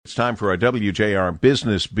It's time for our WJR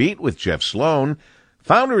Business Beat with Jeff Sloan,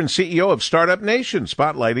 founder and CEO of Startup Nation,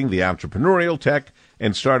 spotlighting the entrepreneurial tech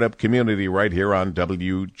and startup community right here on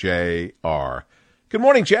WJR. Good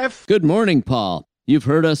morning, Jeff. Good morning, Paul. You've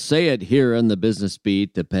heard us say it here on the Business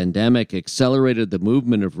Beat. The pandemic accelerated the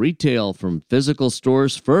movement of retail from physical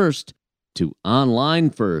stores first to online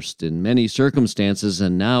first in many circumstances,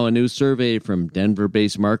 and now a new survey from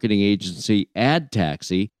Denver-based marketing agency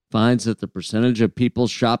AdTaxi finds that the percentage of people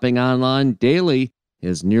shopping online daily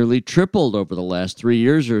has nearly tripled over the last 3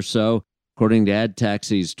 years or so. According to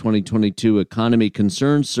AdTaxi's 2022 Economy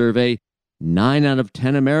Concerns survey, 9 out of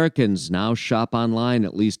 10 Americans now shop online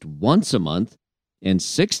at least once a month, and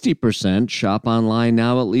 60% shop online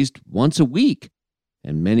now at least once a week.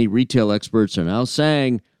 And many retail experts are now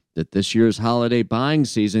saying that this year's holiday buying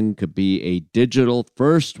season could be a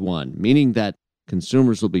digital-first one, meaning that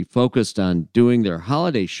consumers will be focused on doing their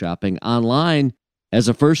holiday shopping online as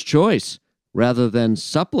a first choice, rather than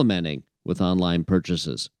supplementing with online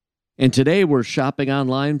purchases. And today we're shopping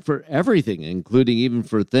online for everything, including even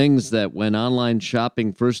for things that when online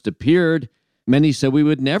shopping first appeared, many said we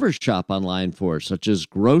would never shop online for, such as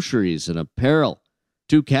groceries and apparel,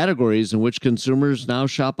 two categories in which consumers now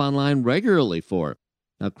shop online regularly for.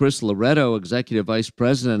 Now, Chris Loretto, Executive Vice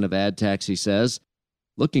President of AdTaxi, says,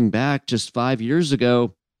 looking back just 5 years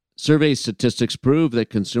ago, survey statistics prove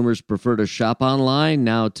that consumers prefer to shop online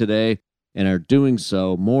now today and are doing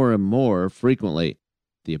so more and more frequently.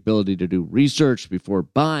 The ability to do research before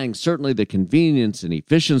buying, certainly the convenience and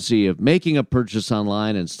efficiency of making a purchase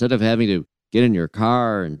online instead of having to get in your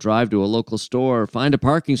car and drive to a local store, find a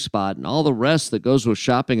parking spot, and all the rest that goes with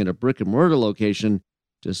shopping at a brick-and-mortar location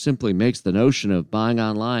just simply makes the notion of buying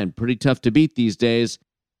online pretty tough to beat these days.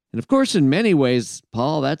 And of course, in many ways,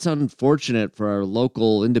 Paul, that's unfortunate for our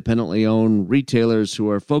local independently owned retailers who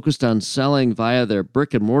are focused on selling via their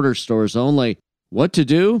brick-and-mortar stores only. What to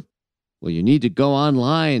do? Well, you need to go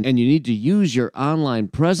online, and you need to use your online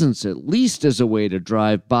presence at least as a way to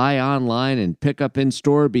drive buy online and pick up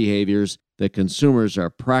in-store behaviors that consumers are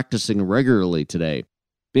practicing regularly today.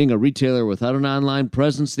 Being a retailer without an online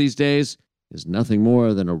presence these days is nothing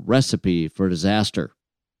more than a recipe for disaster.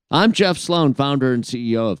 I'm Jeff Sloan, founder and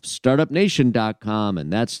CEO of StartupNation.com,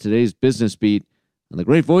 and that's today's Business Beat on the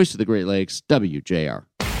great voice of the Great Lakes, WJR.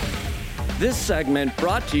 This segment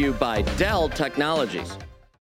brought to you by Dell Technologies.